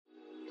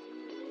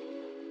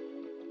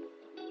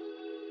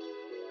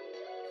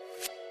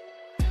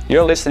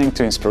You're listening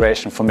to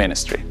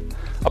Inspiration4Ministry,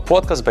 a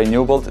podcast by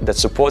Newbold that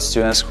supports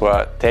students who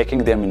are taking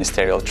their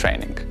ministerial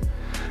training.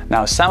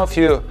 Now, some of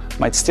you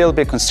might still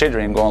be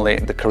considering only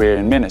the career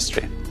in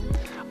ministry.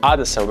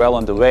 Others are well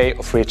on the way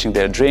of reaching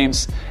their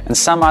dreams, and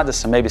some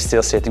others are maybe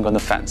still sitting on the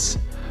fence.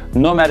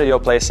 No matter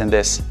your place in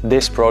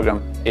this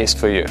program is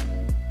for you.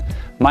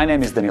 My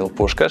name is Danilo,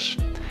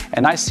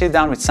 and I sit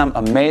down with some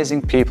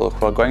amazing people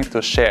who are going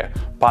to share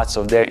parts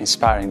of their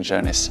inspiring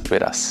journeys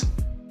with us.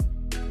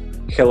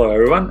 Hello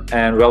everyone,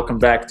 and welcome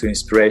back to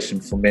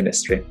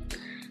Inspiration4Ministry.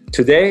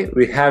 Today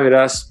we have with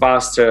us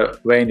Pastor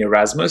Wayne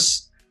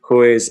Erasmus,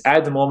 who is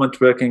at the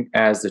moment working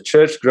as the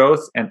Church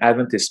Growth and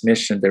Adventist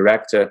Mission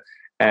Director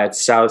at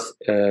South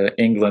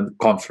England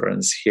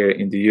Conference here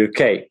in the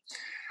UK.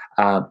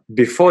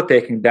 Before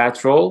taking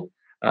that role,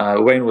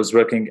 Wayne was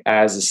working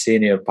as a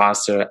senior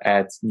pastor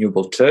at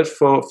Newbold Church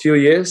for a few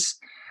years,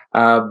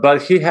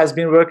 but he has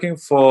been working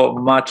for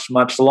much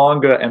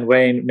longer. And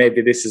Wayne,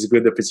 maybe this is a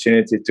good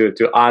opportunity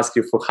to ask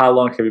you, for how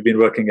long have you been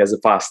working as a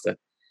pastor?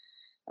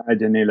 Hi,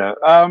 Danilo.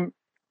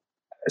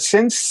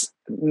 Since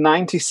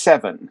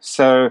 97,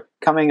 so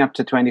coming up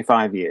to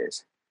 25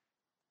 years.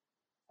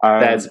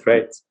 That's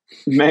great.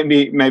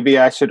 Maybe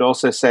I should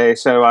also say,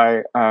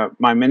 so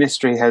my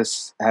ministry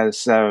has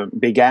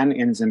began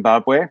in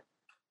Zimbabwe,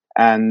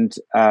 and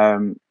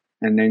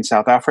in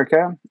South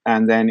Africa,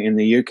 and then in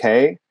the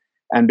UK,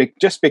 and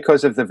just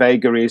because of the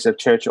vagaries of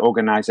church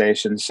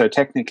organizations, so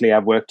technically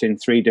I've worked in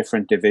 3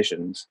 different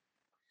divisions.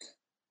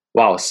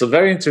 Wow, so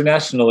very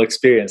international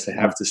experience, I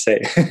have to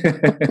say.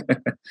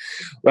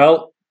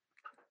 Well,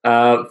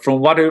 from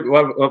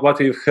what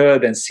we've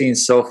heard and seen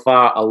so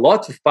far, a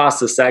lot of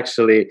pastors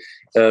actually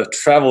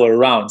travel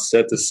around,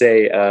 so to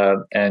say,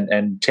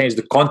 and change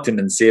the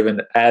continents,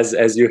 even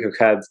as you have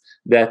had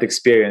that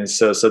experience.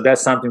 So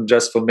that's something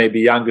just for maybe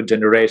younger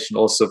generation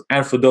also,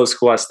 and for those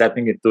who are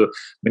stepping into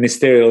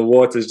ministerial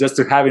waters, just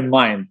to have in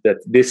mind that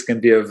this can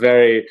be a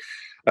very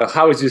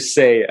how would you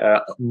say?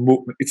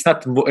 It's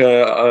not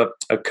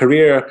a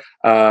career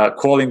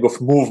calling of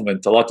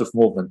movement, a lot of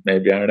movement,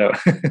 maybe, I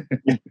don't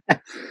know.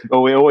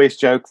 Well, we always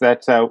joke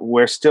that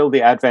we're still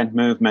the Advent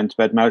movement,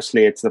 but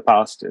mostly it's the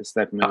pastors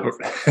that move.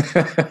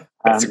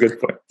 That's a good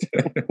point.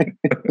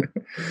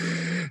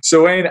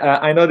 So, Wayne,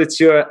 I know that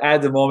you're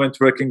at the moment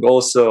working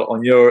also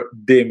on your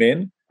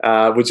DMin.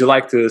 Would you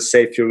like to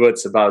say a few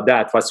words about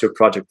that? What's your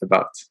project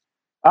about?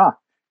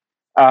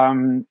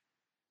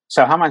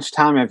 So how much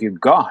time have you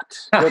got?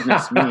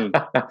 Goodness me.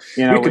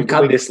 We can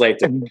cut this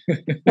later.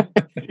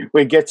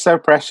 We get so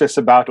precious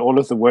about all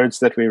of the words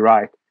that we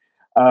write.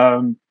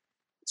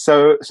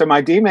 So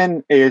my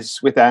DMin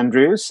is with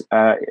Andrews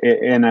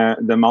in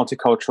the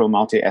multicultural,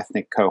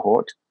 multi-ethnic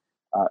cohort.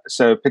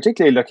 So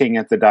particularly looking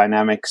at the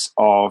dynamics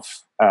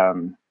of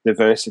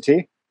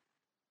diversity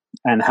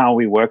and how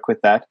we work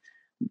with that.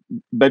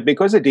 But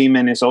because a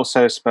DMin is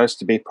also supposed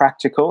to be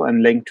practical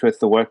and linked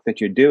with the work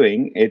that you're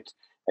doing, it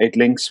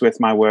links with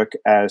my work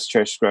as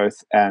Church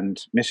Growth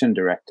and Mission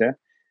Director.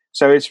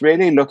 So it's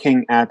really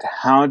looking at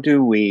how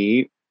do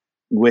we,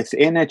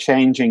 within a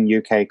changing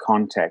UK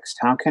context,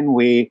 how can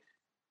we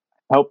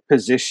help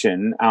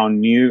position our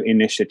new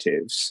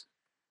initiatives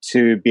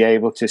to be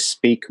able to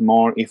speak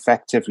more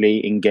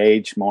effectively,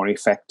 engage more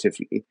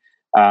effectively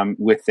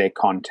with their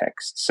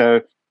context.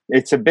 So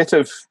it's a bit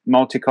of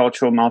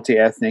multicultural,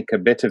 multi-ethnic, a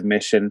bit of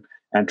mission,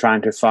 and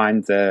trying to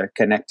find the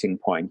connecting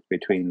point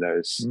between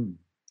those.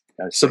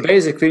 So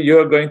basically,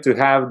 you're going to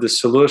have the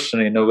solution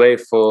in a way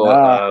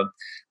for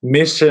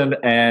mission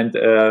and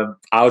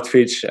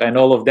outreach and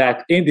all of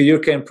that in the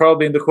UK and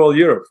probably in the whole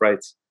Europe,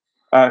 right?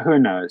 Who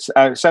knows?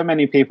 So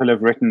many people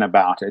have written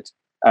about it,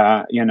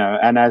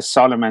 and as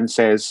Solomon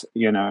says,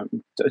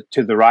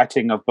 to the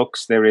writing of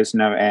books there is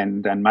no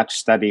end, and much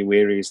study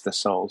wearies the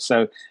soul.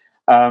 So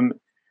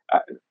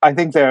I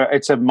think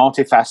it's a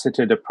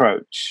multifaceted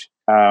approach,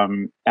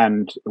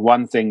 and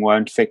one thing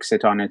won't fix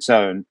it on its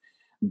own.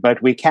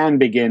 But we can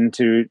begin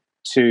to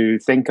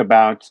think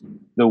about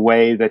the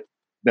way that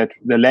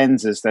the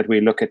lenses that we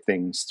look at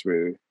things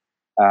through,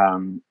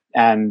 and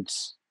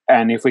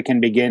if we can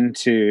begin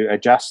to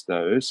adjust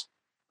those,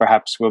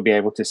 perhaps we'll be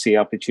able to see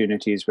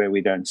opportunities where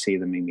we don't see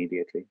them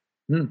immediately.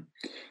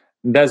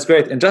 That's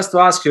great. And just to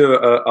ask you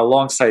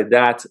alongside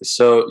that,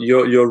 so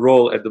your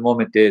role at the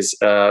moment is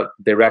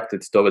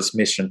directed towards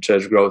mission,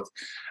 church growth,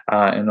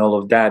 and all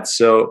of that.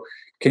 So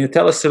can you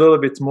tell us a little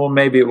bit more,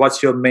 maybe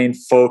what's your main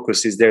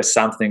focus? Is there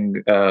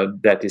something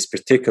that is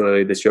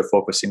particularly that you're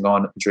focusing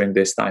on during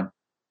this time?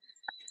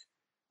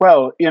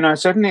 Well,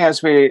 certainly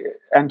as we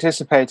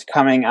anticipate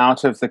coming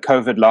out of the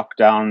COVID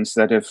lockdowns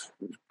that have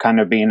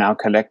kind of been our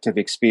collective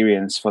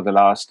experience for the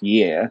last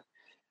year,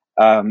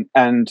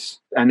 and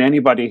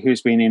anybody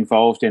who's been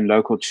involved in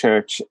local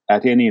church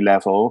at any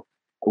level,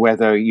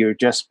 whether you've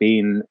just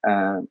been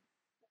a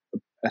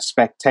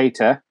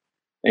spectator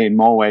in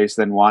more ways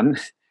than one,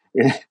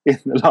 in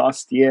the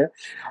last year,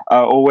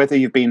 or whether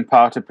you've been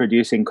part of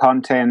producing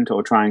content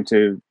or trying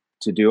to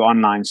do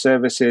online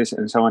services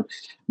and so on,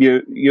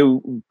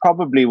 you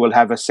probably will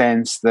have a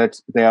sense that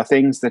there are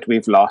things that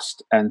we've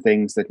lost and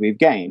things that we've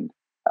gained.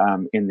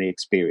 in the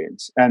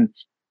experience. And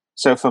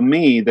so for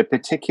me, the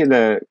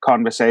particular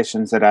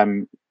conversations that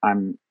I'm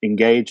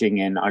engaging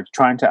in are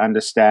trying to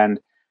understand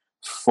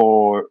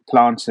for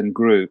plants and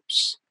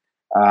groups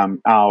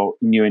our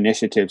new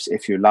initiatives,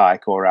 if you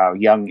like, or our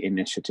young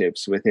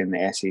initiatives within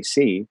the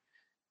SEC.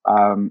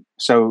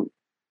 So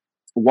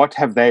what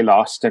have they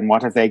lost and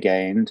what have they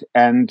gained?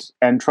 And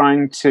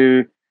trying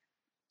to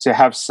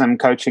have some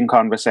coaching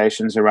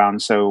conversations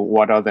around, so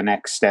what are the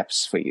next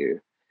steps for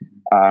you?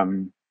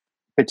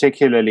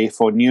 Particularly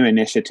for new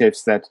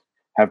initiatives that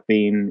have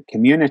been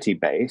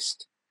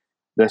community-based,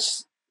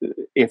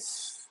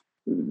 if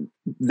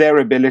their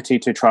ability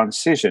to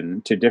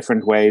transition to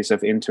different ways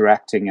of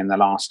interacting in the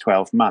last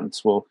 12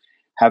 months will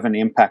have an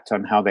impact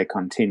on how they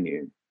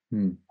continue.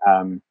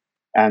 And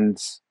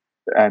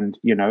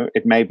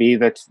it may be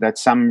that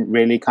some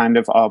really kind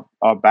of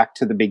are back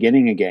to the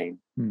beginning again,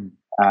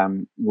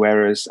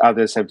 whereas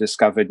others have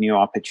discovered new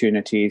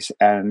opportunities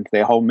and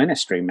their whole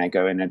ministry may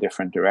go in a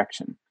different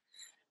direction.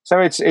 So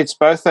it's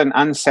both an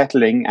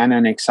unsettling and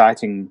an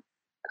exciting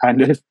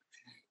kind of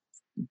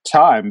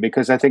time,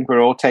 because I think we're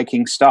all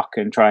taking stock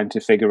and trying to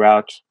figure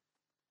out,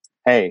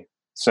 hey,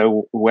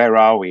 so where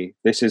are we?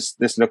 This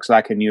looks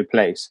like a new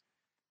place.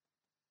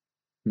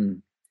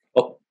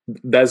 Well,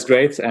 that's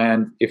great.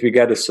 And if we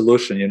get a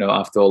solution,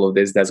 after all of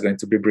this, that's going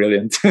to be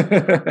brilliant.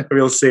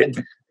 We'll see.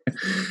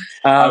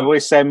 I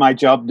always say my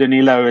job,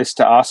 Danilo, is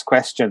to ask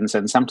questions,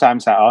 and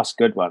sometimes I ask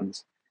good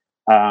ones.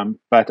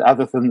 But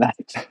other than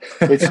that,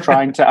 it's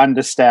trying to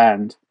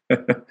understand.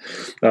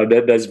 No,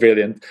 that's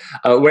brilliant.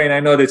 Wayne, I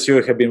know that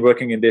you have been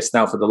working in this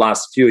now for the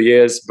last few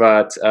years,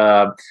 but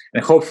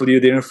and hopefully you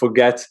didn't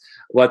forget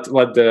what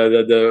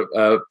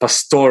the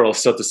pastoral,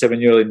 so to say,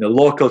 when you're in the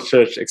local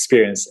church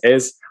experience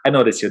is. I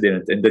know that you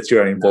didn't, and that you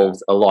are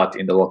involved a lot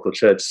in the local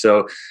church.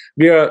 So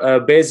we are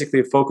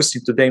basically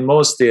focusing today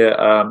mostly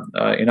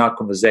in our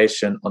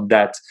conversation on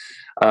that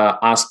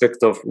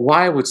aspect of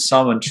why would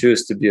someone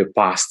choose to be a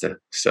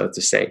pastor, so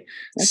to say.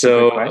 That's a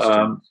good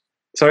question.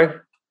 Sorry?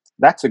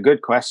 That's a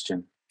good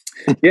question.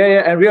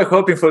 Yeah, and we are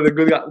hoping for the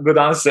good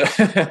answer.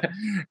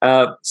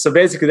 So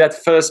basically, that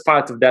first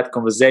part of that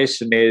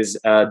conversation is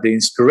the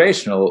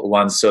inspirational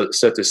one, so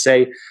to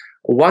say.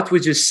 What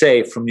would you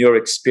say from your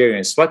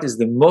experience? What is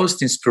the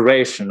most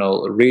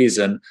inspirational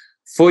reason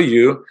for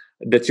you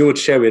that you would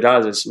share with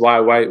others? Why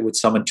would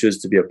someone choose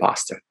to be a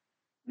pastor?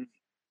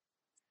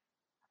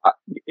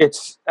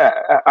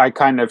 I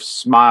kind of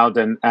smiled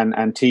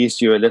and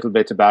teased you a little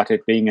bit about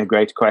it being a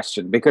great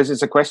question, because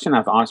it's a question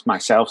I've asked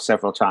myself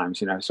several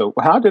times. So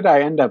how did I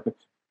end up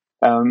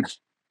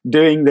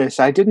doing this?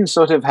 I didn't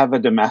sort of have a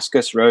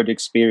Damascus Road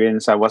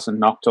experience. I wasn't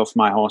knocked off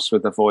my horse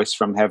with a voice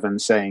from heaven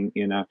saying,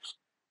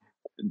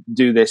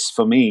 do this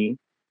for me.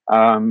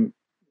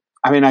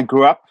 I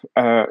grew up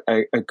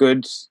a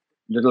good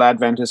little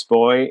Adventist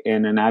boy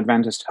in an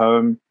Adventist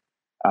home.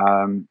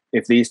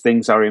 If these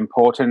things are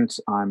important,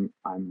 I'm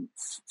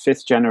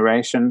fifth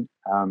generation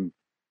on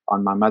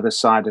my mother's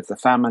side of the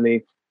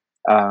family.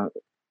 On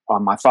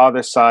my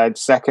father's side,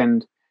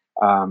 second.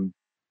 So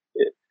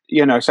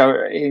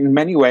in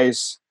many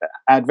ways,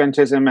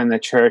 Adventism and the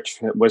church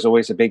was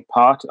always a big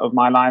part of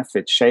my life.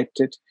 It shaped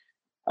it.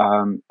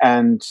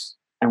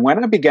 And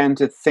when I began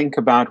to think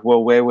about,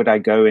 well, where would I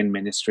go in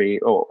ministry,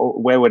 or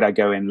where would I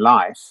go in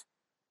life?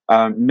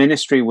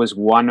 Ministry was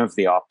one of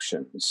the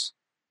options.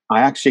 I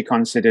actually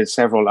considered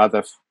several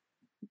other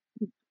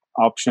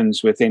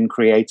options within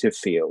creative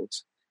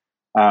fields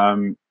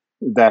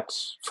that,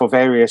 for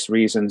various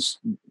reasons,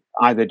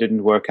 either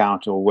didn't work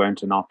out or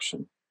weren't an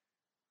option.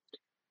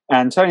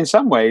 And so in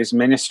some ways,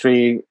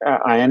 ministry,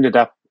 I ended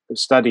up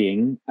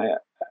studying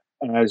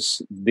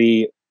as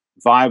the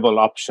viable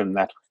option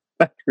that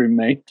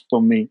remained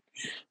for me.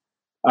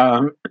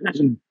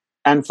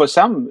 And for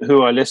some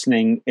who are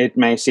listening, it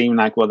may seem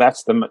like, well,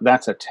 that's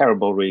a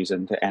terrible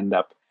reason to end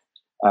up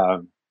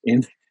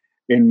in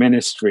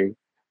ministry.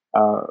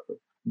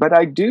 But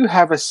I do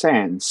have a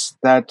sense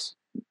that,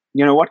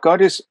 what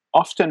God is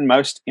often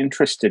most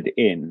interested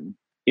in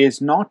is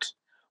not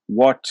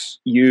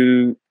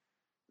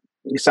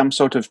some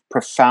sort of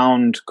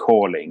profound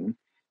calling,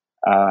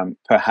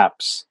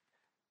 perhaps.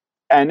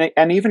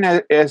 And even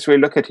as we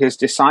look at his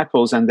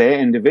disciples and their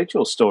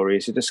individual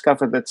stories, you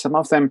discover that some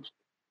of them,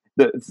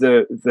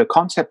 the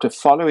concept of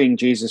following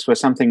Jesus was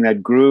something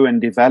that grew and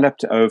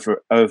developed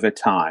over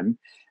time,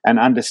 and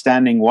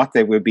understanding what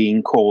they were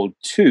being called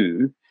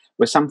to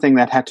was something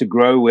that had to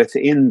grow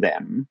within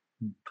them.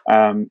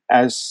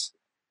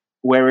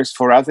 Whereas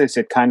for others,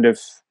 it kind of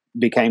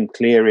became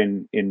clear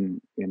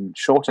in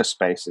shorter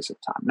spaces of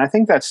time. And I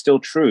think that's still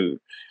true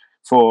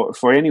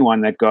for anyone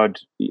that God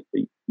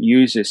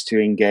uses to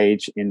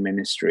engage in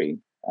ministry,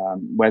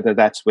 whether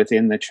that's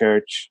within the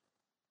church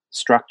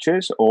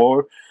structures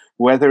or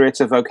whether it's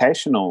a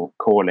vocational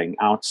calling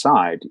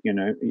outside.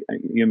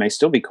 You may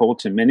still be called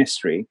to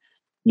ministry.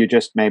 You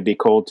just may be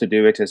called to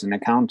do it as an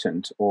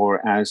accountant,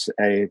 or as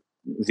a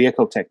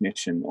vehicle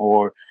technician,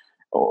 or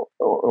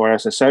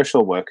as a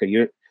social worker.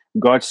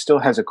 God still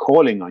has a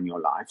calling on your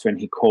life, and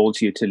he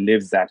calls you to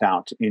live that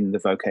out in the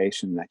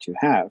vocation that you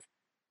have.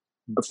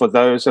 for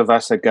those of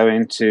us that go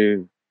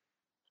into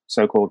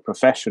so-called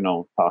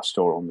professional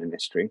pastoral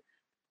ministry,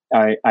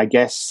 I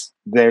guess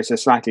there's a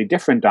slightly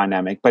different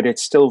dynamic, but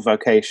it's still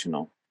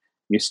vocational.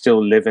 You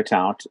still live it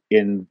out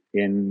in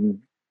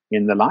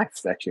the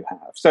life that you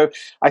have. So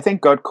I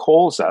think God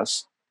calls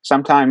us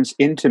sometimes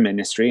into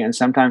ministry, and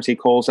sometimes he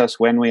calls us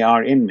when we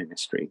are in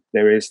ministry.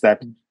 There is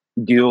that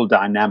dual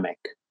dynamic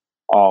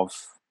of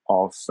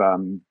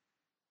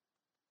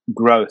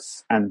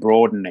growth and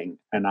broadening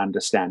and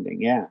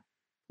understanding. Yeah.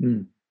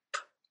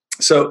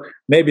 So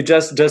maybe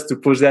just to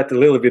push that a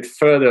little bit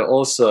further,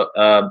 also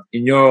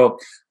in your,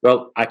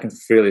 well, I can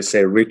really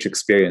say rich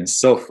experience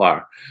so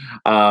far,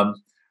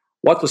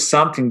 what was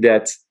something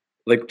that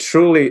like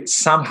truly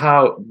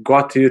somehow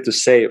got to you to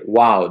say,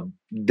 wow,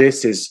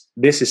 this is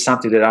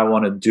something that I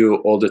want to do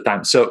all the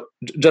time? So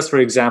just for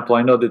example,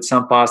 I know that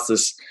some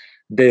pastors,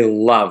 they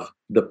love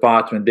the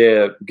part when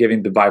they're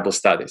giving the Bible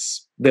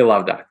studies. They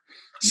love that.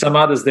 Some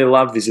others, they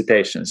love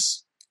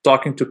visitations,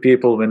 talking to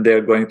people when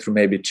they're going through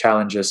maybe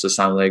challenges or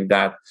something like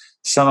that.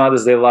 Some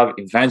others, they love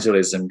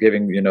evangelism,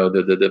 giving,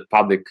 the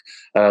public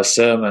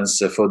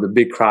sermons for the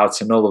big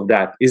crowds and all of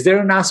that. Is there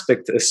an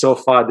aspect so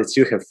far that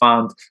you have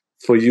found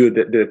for you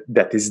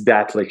that is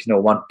that, like,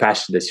 one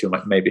passion that you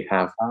might maybe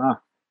have?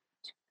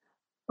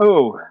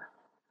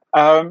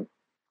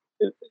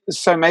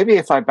 So maybe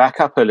if I back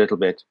up a little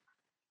bit,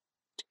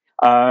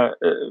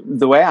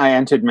 the way I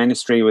entered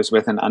ministry was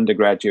with an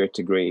undergraduate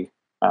degree.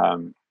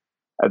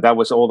 That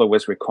was all that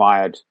was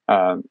required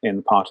in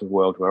the part of the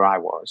world where I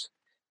was.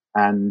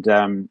 And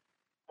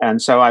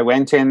so I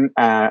went in,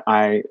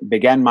 I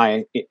began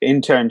my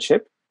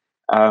internship.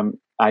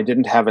 I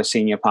didn't have a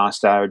senior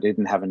pastor, I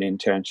didn't have an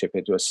internship.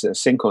 It was a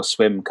sink or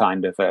swim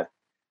kind of a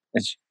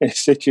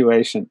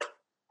situation.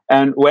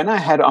 And when I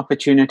had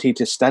opportunity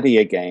to study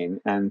again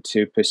and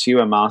to pursue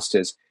a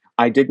master's,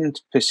 I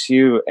didn't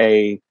pursue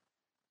a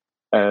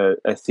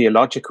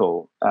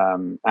theological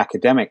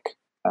academic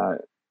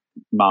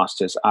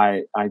master's.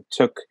 I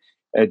took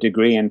a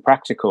degree in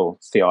practical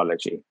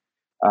theology.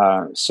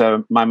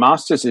 So my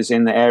master's is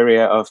in the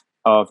area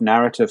of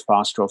narrative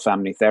pastoral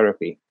family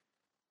therapy.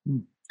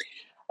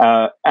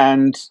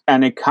 And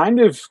it kind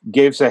of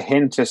gives a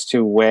hint as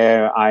to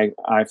where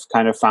I've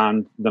kind of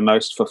found the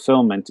most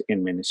fulfillment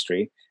in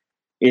ministry,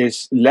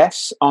 is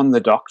less on the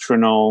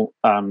doctrinal,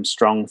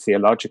 strong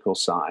theological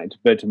side,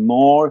 but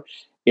more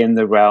in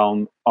the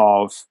realm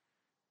of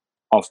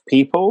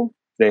people,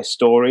 their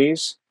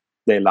stories,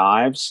 their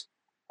lives,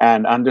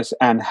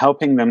 and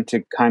helping them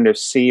to kind of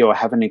see or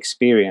have an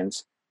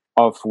experience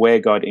of where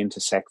God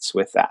intersects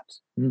with that.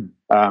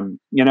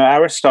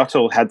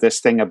 Aristotle had this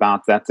thing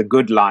about that the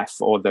good life,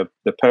 or the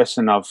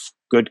person of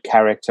good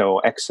character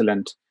or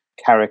excellent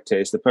character,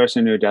 is the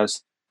person who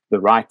does the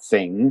right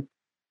thing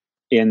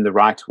in the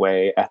right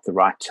way at the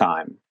right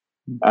time.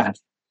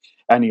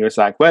 And he was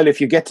like, well, if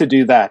you get to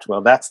do that,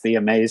 well, that's the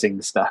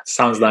amazing stuff.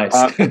 Sounds nice.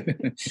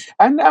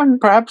 And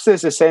perhaps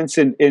there's a sense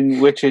in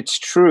which it's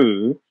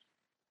true,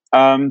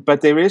 but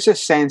there is a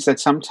sense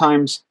that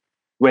sometimes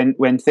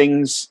when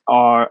things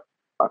are,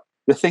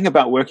 the thing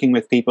about working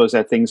with people is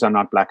that things are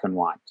not black and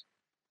white,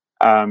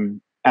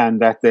 and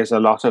that there's a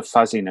lot of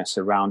fuzziness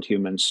around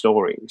human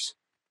stories.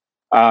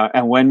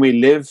 And when we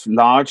live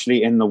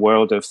largely in the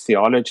world of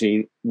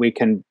theology, we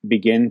can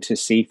begin to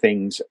see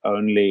things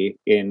only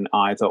in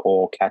either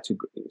or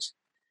categories.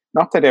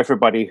 Not that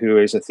everybody who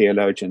is a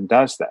theologian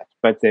does that,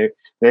 but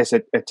there's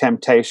a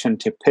temptation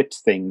to pit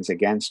things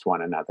against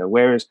one another.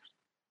 Whereas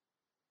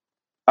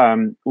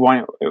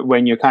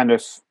when you kind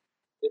of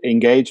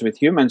engage with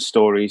human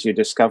stories, you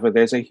discover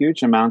there's a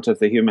huge amount of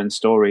the human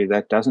story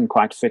that doesn't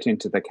quite fit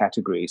into the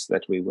categories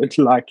that we would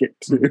like it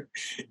to.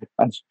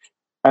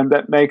 And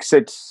that makes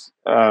it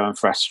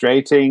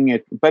frustrating,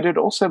 but it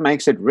also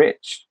makes it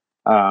rich.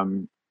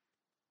 And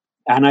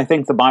I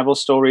think the Bible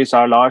stories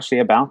are largely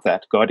about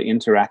that, God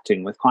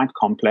interacting with quite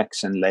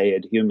complex and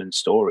layered human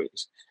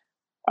stories.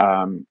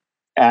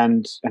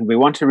 And we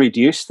want to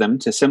reduce them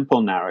to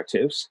simple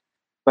narratives,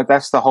 but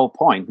that's the whole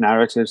point.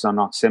 Narratives are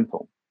not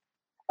simple.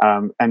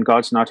 And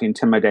God's not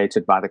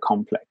intimidated by the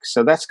complex.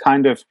 So that's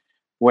kind of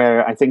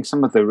where I think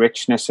some of the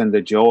richness and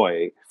the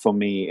joy for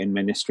me in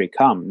ministry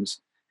comes.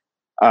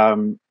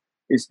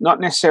 Is not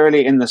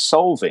necessarily in the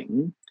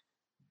solving,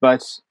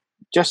 but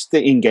just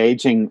the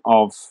engaging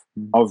of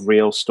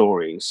real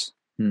stories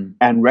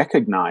and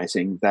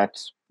recognizing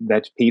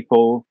that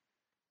people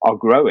are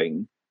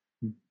growing.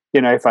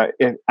 If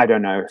I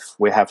don't know if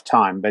we have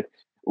time, but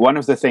one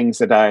of the things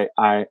that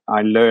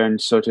I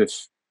learned sort of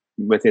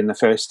within the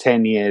first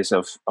 10 years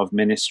of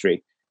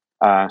ministry.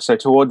 So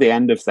toward the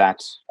end of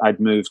that,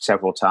 I'd moved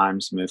several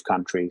times, moved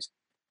countries,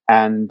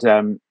 and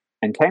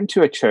came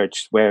to a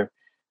church where,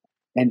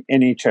 and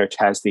any church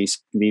has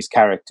these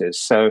characters.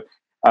 So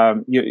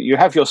you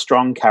have your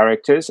strong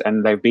characters,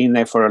 and they've been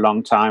there for a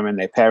long time, and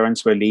their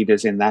parents were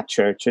leaders in that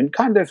church, and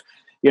kind of,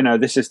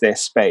 this is their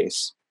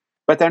space.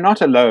 But they're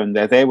not alone.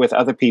 They're there with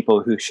other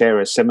people who share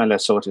a similar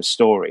sort of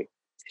story.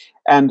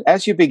 And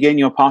as you begin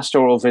your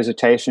pastoral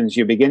visitations,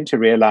 you begin to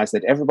realize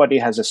that everybody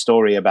has a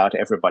story about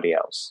everybody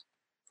else.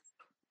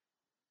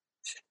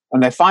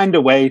 And they find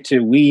a way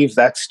to weave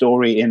that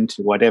story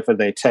into whatever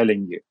they're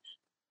telling you.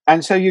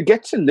 And so you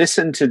get to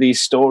listen to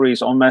these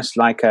stories almost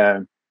like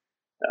an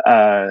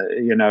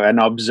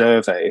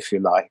observer, if you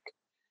like.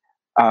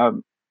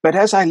 But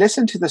as I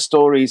listened to the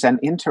stories and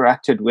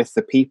interacted with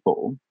the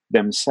people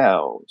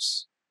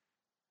themselves,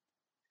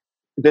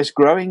 this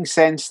growing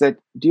sense that,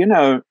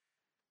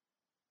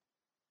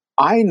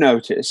 I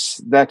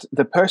notice that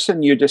the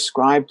person you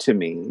describe to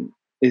me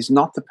is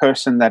not the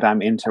person that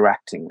I'm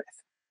interacting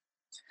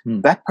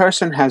with. That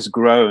person has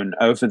grown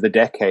over the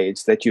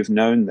decades that you've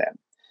known them,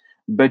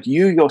 but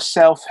you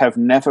yourself have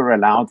never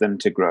allowed them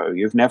to grow.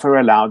 You've never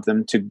allowed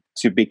them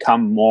to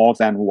become more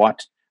than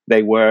what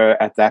they were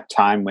at that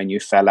time when you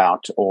fell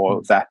out,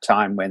 or that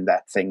time when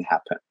that thing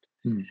happened.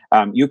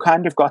 You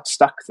kind of got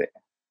stuck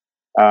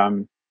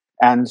there.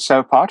 And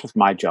so part of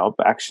my job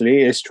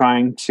actually is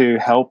trying to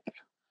help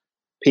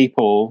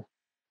people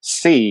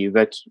see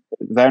that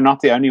they're not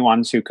the only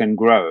ones who can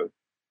grow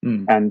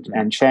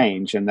and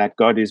change, and that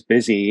God is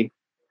busy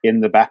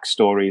in the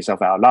backstories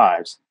of our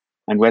lives.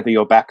 And whether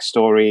your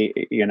backstory,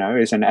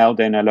 is an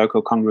elder in a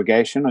local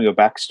congregation, or your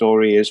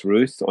backstory is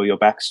Ruth, or your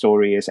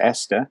backstory is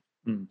Esther,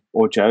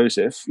 or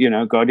Joseph,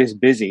 God is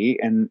busy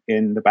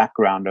in the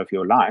background of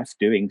your life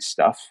doing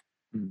stuff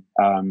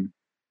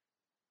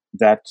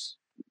that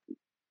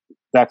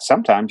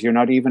sometimes you're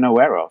not even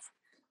aware of.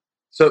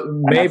 So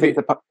maybe,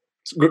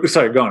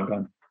 sorry, go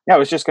on. Yeah, I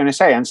was just going to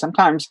say, and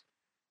sometimes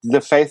the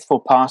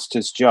faithful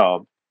pastor's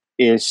job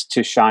is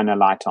to shine a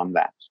light on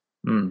that.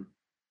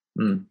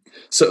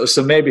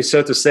 So maybe,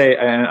 so to say,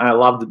 and I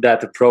love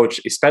that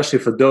approach, especially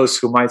for those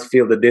who might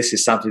feel that this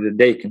is something that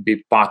they can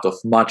be part of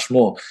much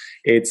more.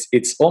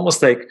 It's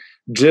almost like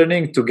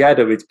journeying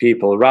together with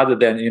people rather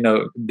than,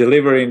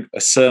 delivering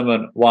a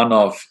sermon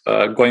one-off,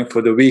 going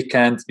for the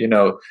weekend,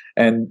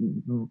 and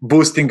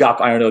boosting up,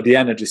 the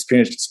energy,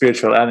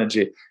 spiritual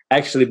energy,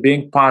 actually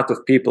being part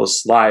of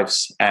people's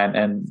lives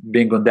and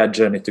being on that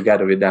journey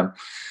together with them,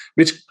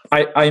 which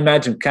I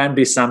imagine can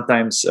be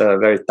sometimes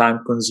very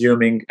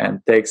time-consuming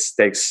and takes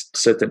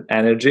certain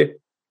energy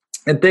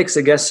and takes,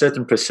 I guess,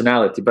 certain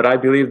personality. But I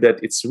believe that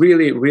it's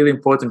really, really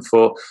important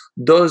for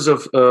those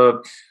who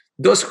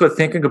are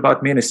thinking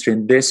about ministry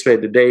in this way,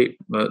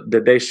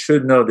 that they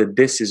should know that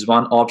this is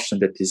one option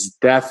that is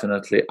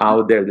definitely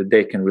out there, that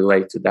they can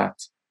relate to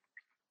that.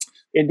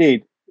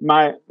 Indeed.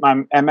 My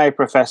MA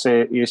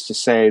professor used to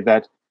say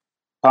that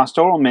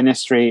pastoral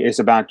ministry is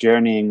about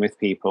journeying with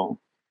people.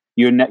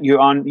 You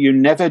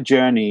never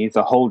journey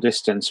the whole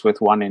distance with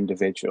one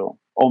individual,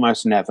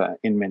 almost never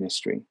in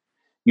ministry.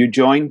 You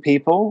join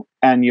people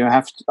and you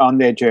have on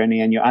their journey,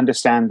 and you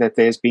understand that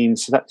there's been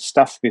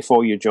stuff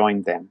before you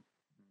joined them.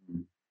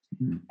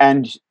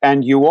 And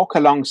you walk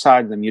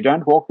alongside them. You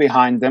don't walk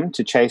behind them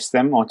to chase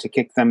them or to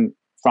kick them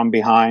from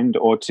behind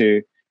or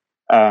to,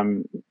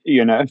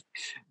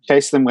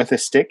 chase them with a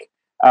stick.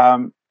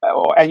 And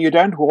you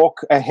don't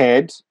walk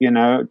ahead,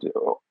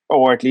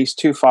 or at least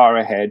too far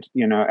ahead,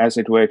 as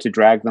it were, to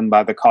drag them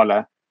by the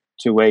collar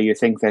to where you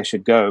think they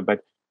should go.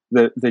 But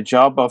the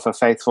job of a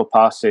faithful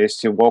pastor is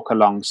to walk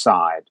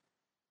alongside,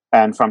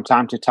 and from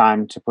time to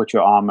time to put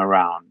your arm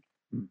around.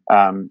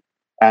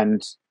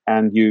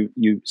 And you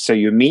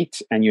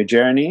meet and you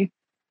journey,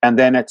 and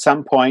then at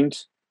some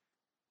point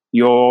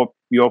your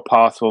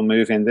path will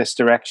move in this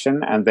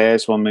direction and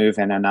theirs will move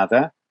in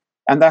another,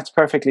 and that's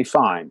perfectly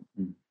fine.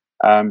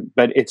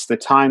 But it's the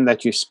time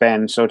that you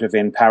spend sort of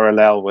in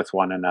parallel with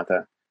one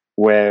another,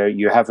 where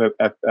you have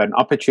an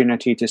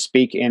opportunity to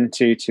speak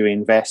into, to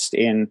invest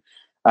in,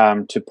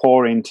 to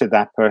pour into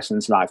that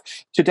person's life.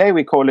 Today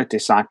we call it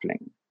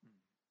discipling.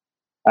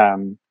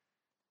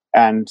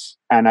 And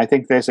I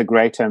think there's a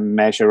greater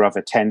measure of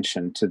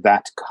attention to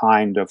that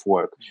kind of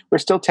work. We're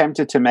still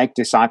tempted to make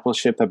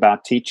discipleship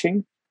about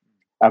teaching,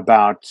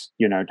 about,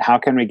 how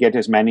can we get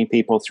as many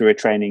people through a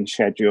training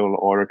schedule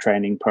or a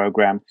training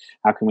program?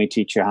 How can we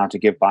teach you how to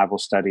give Bible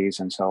studies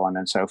and so on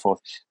and so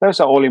forth? Those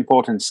are all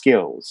important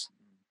skills.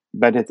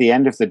 But at the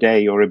end of the day,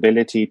 your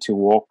ability to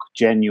walk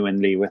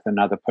genuinely with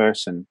another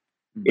person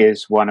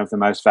is one of the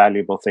most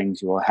valuable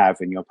things you will have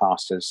in your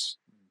pastor's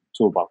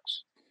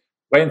toolbox.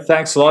 Wayne,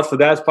 thanks a lot for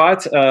that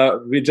part.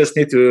 We just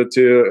need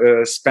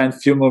to spend a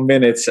few more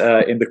minutes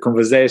in the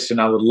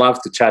conversation. I would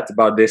love to chat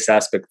about this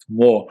aspect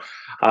more,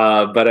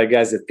 but I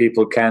guess that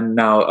people can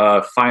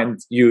now find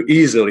you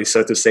easily,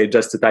 so to say,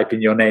 just to type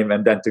in your name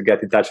and then to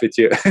get in touch with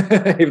you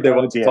if they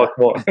want to talk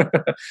more.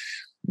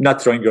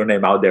 Not throwing your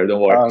name out there, don't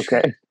worry.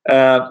 Okay.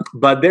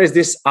 But there's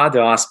this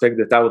other aspect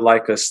that I would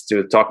like us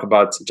to talk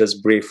about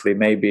just briefly,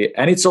 maybe,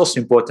 and it's also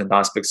important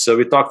aspect. So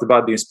we talked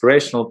about the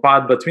inspirational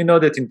part, but we know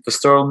that in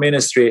pastoral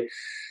ministry,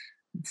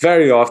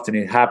 very often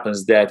it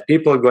happens that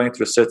people are going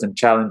through certain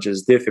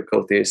challenges,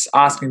 difficulties,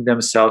 asking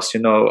themselves,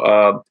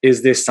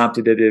 is this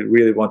something that they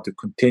really want to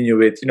continue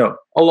with?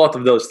 A lot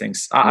of those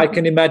things. I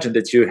can imagine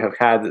that you have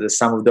had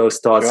some of those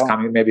thoughts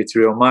coming maybe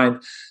through your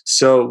mind.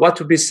 So what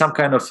would be some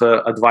kind of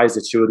advice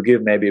that you would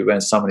give maybe when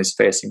someone is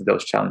facing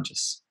those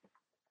challenges?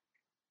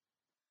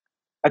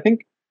 I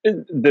think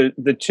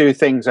the two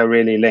things are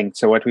really linked.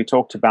 So what we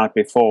talked about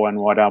before and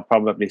what I'll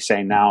probably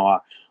say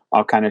now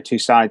are kind of two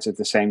sides of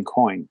the same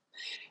coin.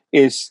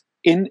 Is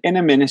in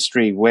a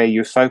ministry where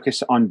you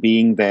focus on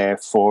being there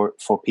for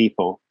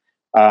people,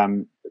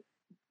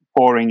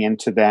 pouring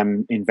into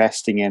them,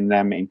 investing in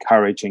them,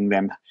 encouraging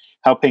them,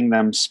 helping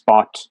them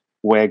spot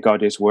where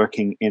God is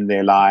working in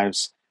their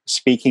lives,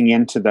 speaking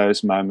into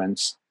those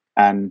moments,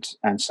 and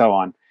so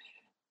on.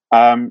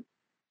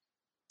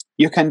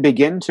 You can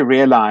begin to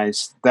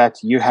realize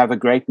that you have a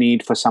great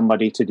need for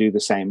somebody to do the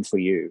same for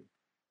you.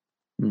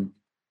 Mm.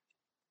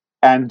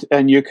 And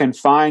you can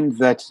find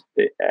that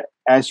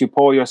as you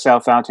pour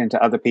yourself out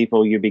into other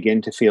people, you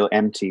begin to feel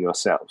empty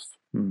yourself.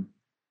 Mm.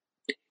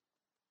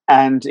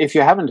 And if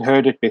you haven't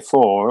heard it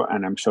before,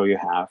 and I'm sure you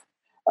have,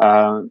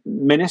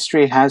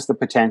 ministry has the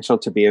potential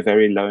to be a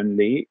very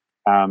lonely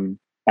and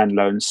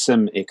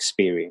lonesome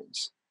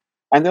experience.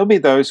 And there'll be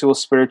those who will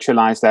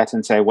spiritualize that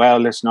and say,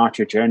 well, it's not,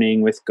 you're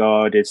journeying with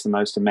God. It's the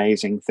most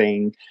amazing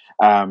thing.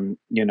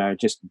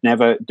 Just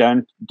never,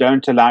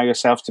 don't allow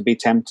yourself to be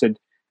tempted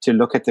to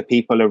look at the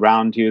people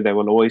around you. They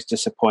will always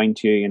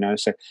disappoint you,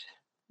 So,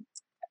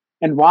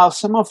 and while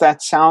some of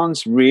that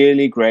sounds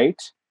really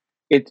great,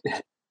 it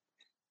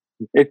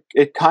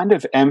kind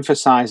of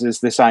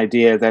emphasizes this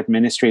idea that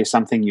ministry is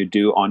something you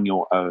do on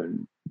your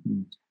own.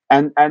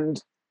 And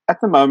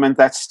at the moment,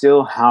 that's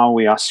still how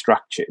we are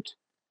structured.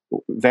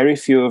 Very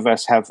few of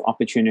us have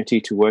opportunity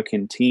to work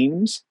in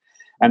teams,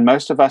 and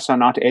most of us are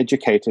not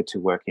educated to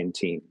work in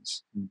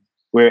teams.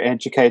 We're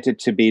educated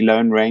to be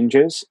lone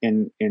rangers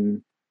in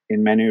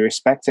many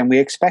respects, and we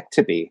expect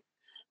to be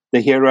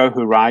the hero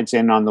who rides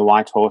in on the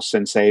white horse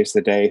and saves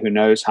the day, who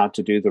knows how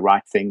to do the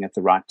right thing at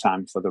the right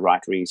time for the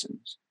right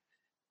reasons.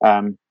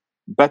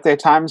 But there are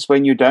times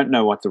when you don't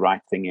know what the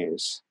right thing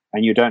is,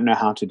 and you don't know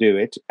how to do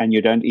it, and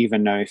you don't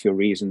even know if your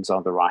reasons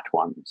are the right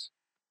ones.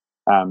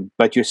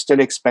 But you're still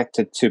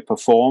expected to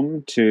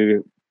perform,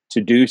 to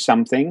do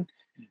something,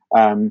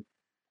 and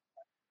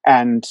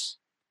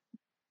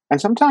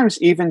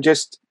sometimes even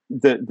just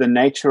the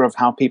nature of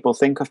how people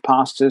think of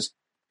pastors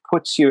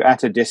puts you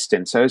at a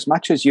distance. So as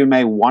much as you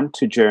may want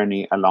to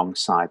journey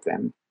alongside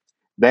them,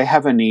 they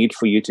have a need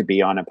for you to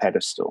be on a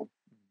pedestal.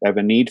 They have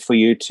a need for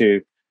you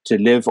to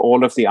live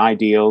all of the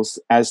ideals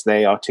as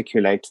they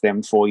articulate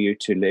them for you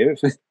to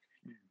live.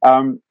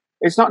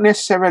 It's not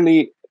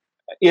necessarily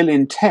ill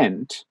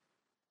intent,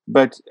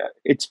 but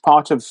it's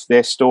part of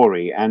their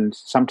story, and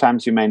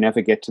sometimes you may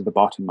never get to the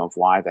bottom of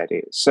why that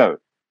is. So,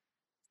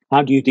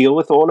 how do you deal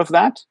with all of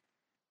that?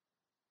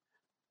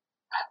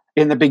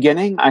 In the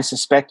beginning, I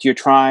suspect you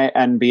try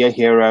and be a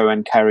hero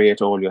and carry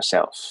it all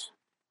yourself.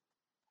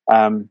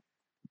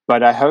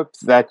 But I hope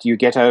that you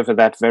get over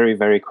that very,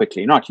 very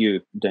quickly. Not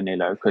you,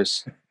 Danilo,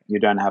 because you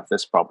don't have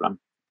this problem.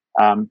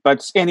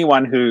 But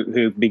anyone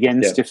who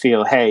begins to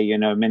feel, hey,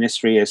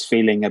 ministry is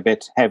feeling a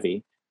bit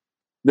heavy,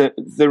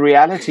 the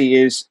reality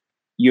is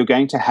you're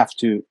going to have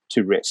to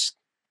risk.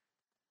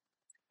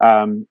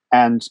 And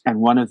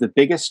one of the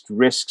biggest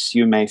risks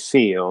you may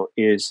feel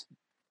is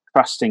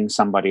trusting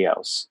somebody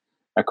else,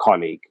 a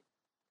colleague.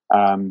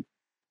 And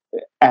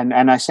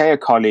I say a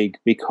colleague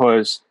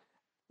because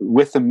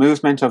with the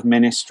movement of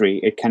ministry,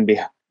 it can be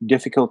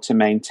difficult to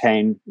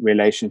maintain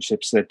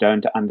relationships that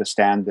don't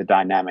understand the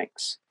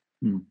dynamics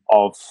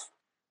of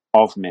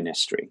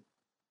ministry.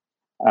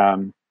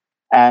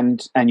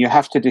 And you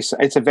have to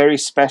decide. It's a very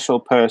special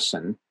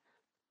person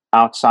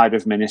outside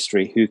of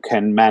ministry who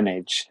can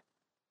manage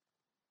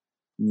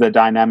the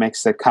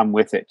dynamics that come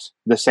with it.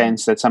 The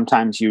sense that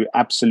sometimes you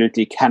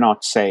absolutely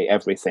cannot say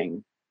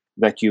everything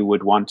that you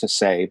would want to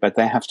say, but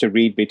they have to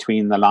read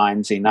between the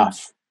lines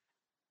enough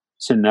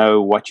to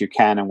know what you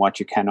can and what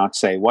you cannot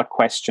say, what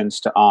questions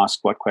to ask,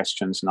 what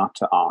questions not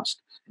to ask,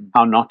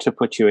 how not to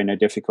put you in a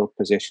difficult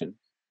position.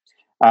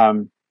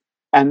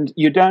 And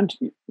you don't,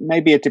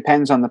 maybe it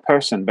depends on the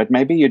person, but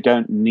maybe you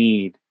don't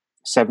need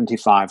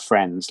 75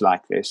 friends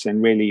like this,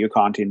 and really you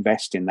can't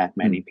invest in that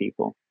many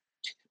people.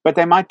 But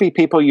there might be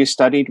people you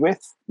studied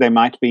with. There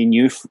might be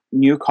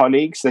new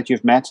colleagues that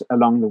you've met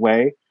along the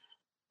way.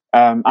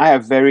 I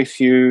have very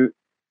few,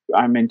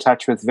 I'm in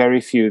touch with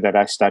very few that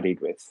I studied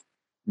with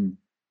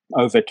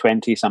over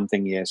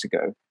 20-something years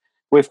ago.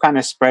 We've kind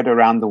of spread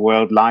around the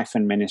world. Life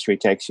and ministry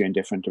takes you in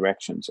different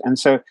directions. And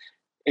so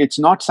it's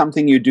not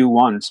something you do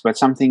once, but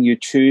something you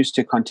choose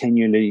to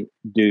continually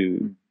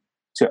do,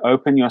 to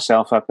open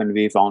yourself up and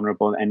be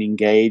vulnerable and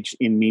engage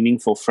in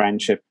meaningful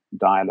friendship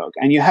dialogue.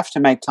 And you have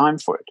to make time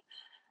for it.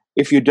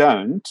 If you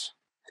don't,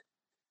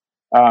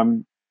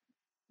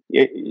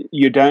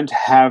 you don't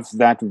have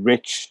that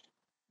rich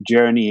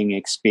journeying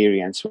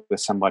experience with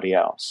somebody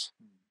else.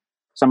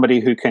 Somebody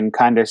who can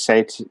kind of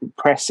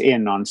press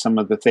in on some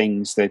of the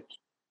things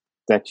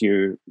that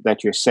you're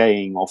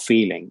saying or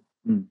feeling,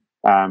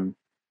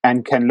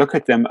 and can look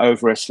at them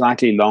over a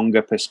slightly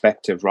longer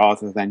perspective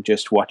rather than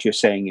just what you're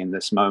saying in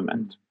this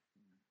moment.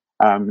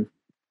 I'm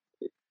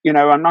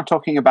not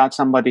talking about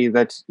somebody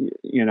that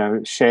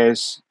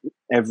shares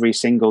every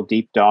single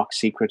deep, dark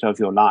secret of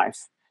your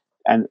life.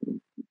 And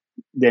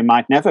there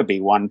might never be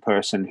one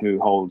person who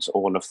holds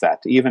all of that.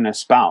 Even a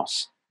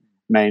spouse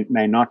may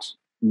not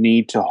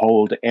need to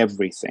hold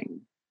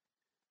everything.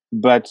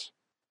 But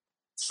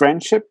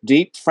friendship,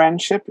 deep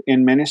friendship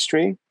in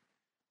ministry,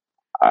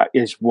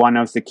 is one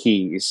of the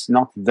keys,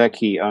 not the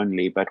key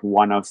only, but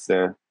one of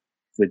the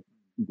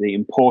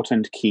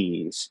important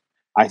keys,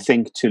 I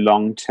think, to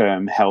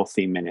long-term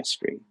healthy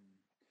ministry.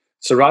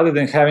 So rather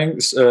than having,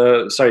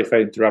 sorry if I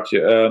interrupt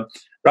you,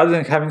 rather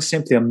than having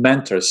simply a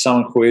mentor,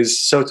 someone who is,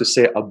 so to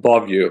say,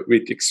 above you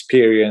with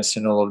experience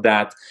and all of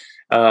that,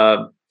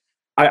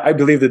 I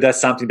believe that that's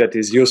something that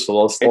is useful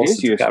also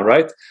to have,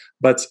 right?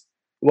 But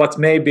what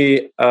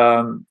maybe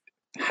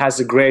has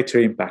a greater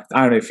impact,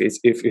 I don't know if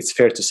it's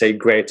fair to say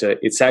greater,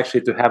 it's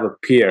actually to have a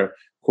peer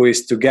who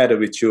is together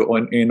with you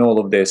in all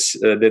of this,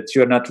 that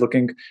you're not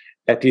looking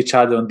at each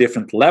other on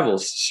different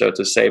levels, so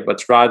to say,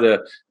 but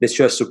rather that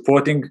you're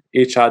supporting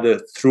each other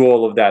through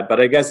all of that.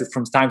 But I guess that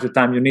from time to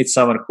time you need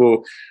someone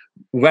who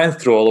went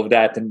through all of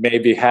that and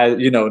maybe has,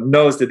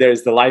 knows that there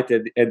is the light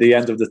at the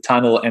end of the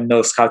tunnel and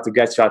knows how to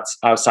get you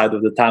outside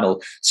of the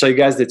tunnel. So I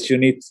guess that you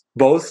need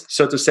both,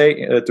 so to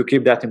say, to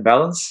keep that in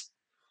balance.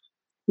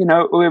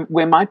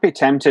 We might be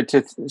tempted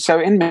to. So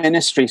in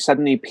ministry,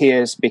 suddenly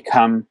peers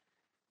become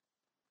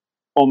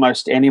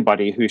almost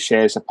anybody who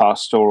shares a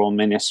pastoral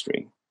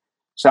ministry.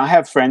 So I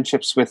have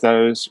friendships with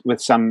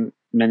some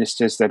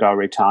ministers that are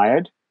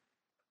retired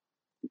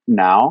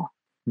now.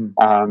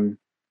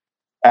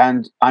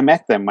 And I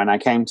met them when I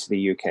came to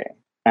the UK,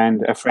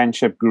 and a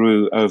friendship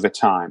grew over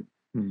time.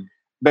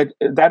 But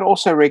that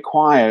also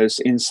requires,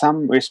 in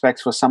some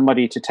respects, for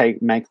somebody to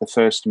make the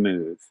first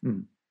move,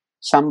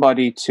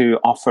 somebody to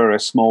offer a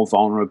small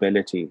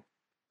vulnerability,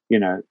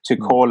 to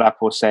call up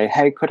or say,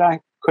 "Hey, could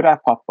I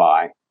pop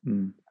by?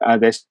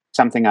 There's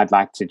something I'd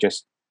like to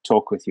just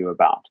talk with you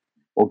about,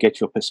 or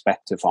get your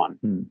perspective on,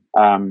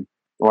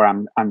 or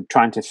I'm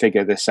trying to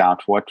figure this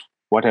out.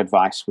 What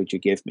advice would you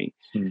give me?"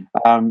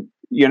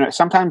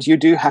 Sometimes you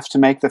do have to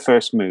make the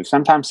first move.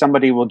 Sometimes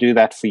somebody will do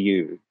that for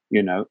you.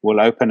 Will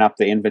open up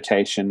the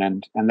invitation,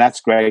 and that's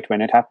great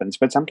when it happens.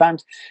 But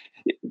sometimes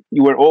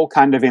you are all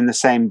kind of in the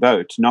same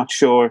boat, not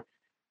sure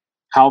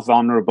how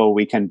vulnerable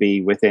we can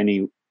be with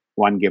any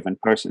one given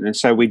person, and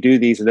so we do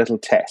these little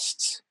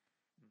tests.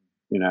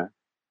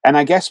 And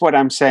I guess what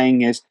I'm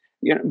saying is,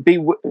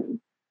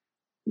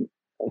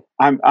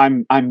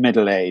 I'm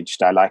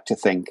middle-aged, I like to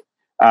think,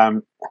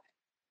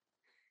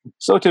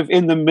 sort of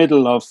in the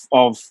middle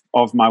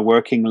of my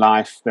working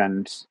life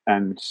and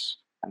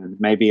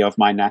maybe of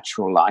my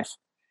natural life,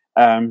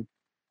 but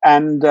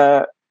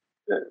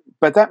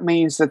that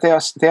means that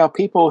there are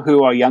people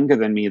who are younger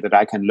than me that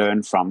I can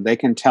learn from. They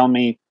can tell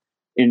me,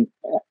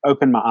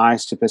 open my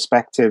eyes to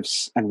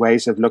perspectives and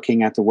ways of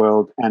looking at the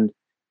world and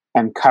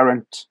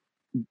current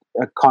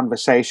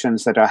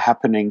conversations that are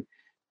happening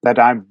that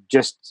I'm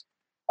just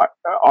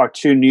are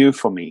too new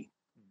for me.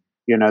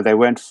 They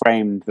weren't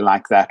framed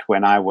like that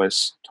when I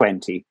was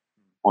 20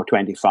 or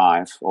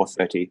 25 or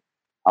 30.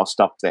 I'll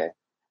stop there.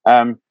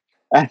 And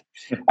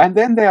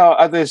then there are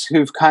others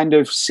who've kind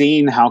of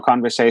seen how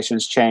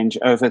conversations change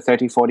over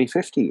 30, 40,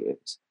 50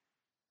 years.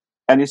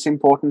 And it's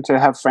important to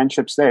have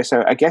friendships there.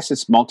 So I guess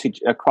it's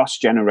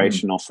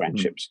cross-generational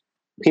friendships.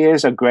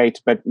 Peers are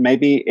great, but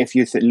maybe if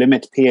you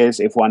limit peers,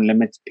 if one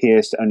limits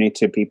peers only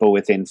to people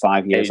within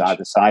 5 years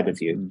either side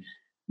of you,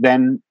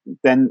 then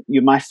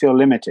you might feel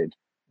limited.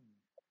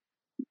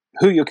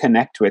 Who you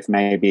connect with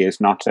maybe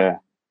is not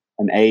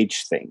an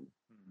age thing,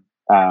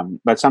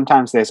 but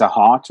sometimes there's a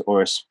heart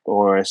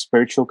or a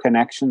spiritual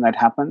connection that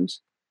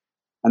happens,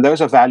 and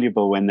those are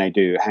valuable when they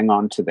do. Hang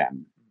on to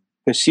them,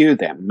 pursue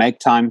them, make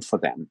time for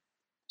them,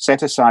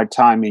 set aside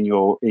time in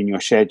your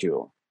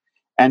schedule,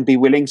 and be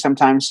willing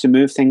sometimes to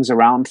move things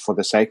around for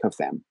the sake of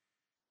them.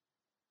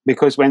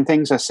 Because when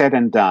things are said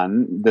and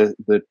done,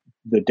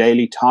 the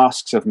daily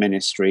tasks of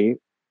ministry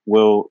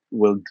will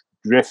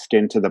drift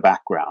into the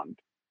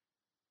background.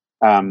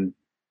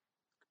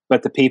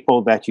 But the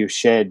people that you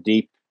share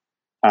deep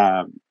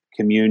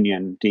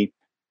communion, deep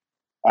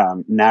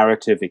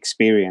narrative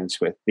experience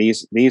with,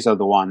 these are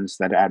the ones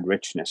that add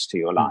richness to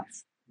your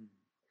life.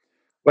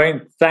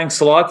 Wayne, thanks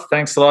a lot.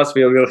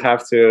 We will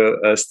have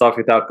to stop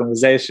with our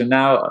conversation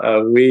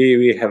now.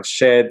 You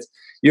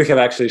have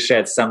actually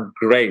shared some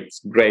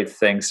great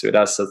things with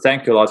us. So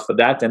thank you a lot for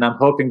that. And I'm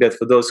hoping that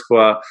for those who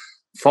are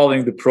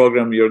following the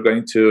program, you're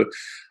going to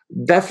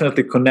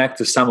definitely connect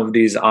to some of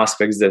these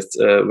aspects that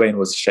Wayne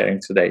was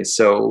sharing today.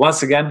 So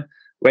once again,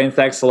 Wayne,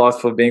 thanks a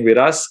lot for being with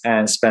us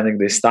and spending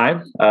this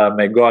time.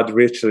 May God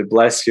richly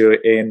bless you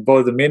in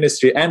both the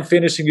ministry and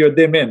finishing your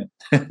DMin.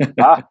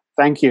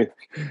 Thank you.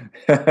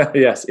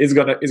 Yes, it's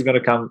gonna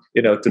come,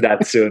 to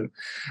that soon.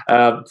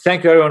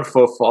 Thank you everyone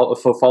for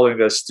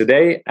following us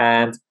today.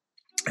 And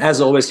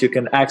as always, you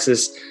can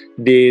access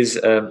these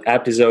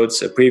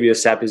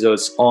previous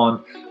episodes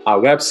on our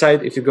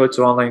website. If you go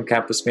to Online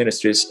Campus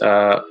Ministries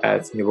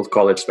at Newbold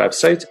College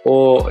website,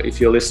 or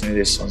if you're listening to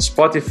this on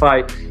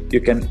Spotify,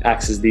 you can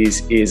access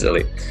these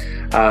easily.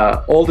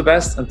 All the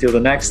best until the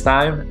next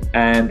time,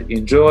 and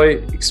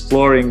enjoy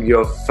exploring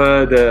your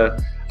further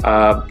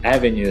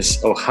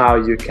avenues of how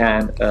you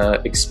can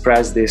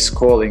express this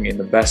calling in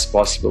the best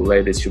possible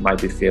way that you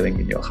might be feeling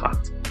in your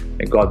heart.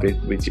 May God be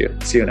with you.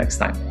 See you next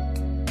time.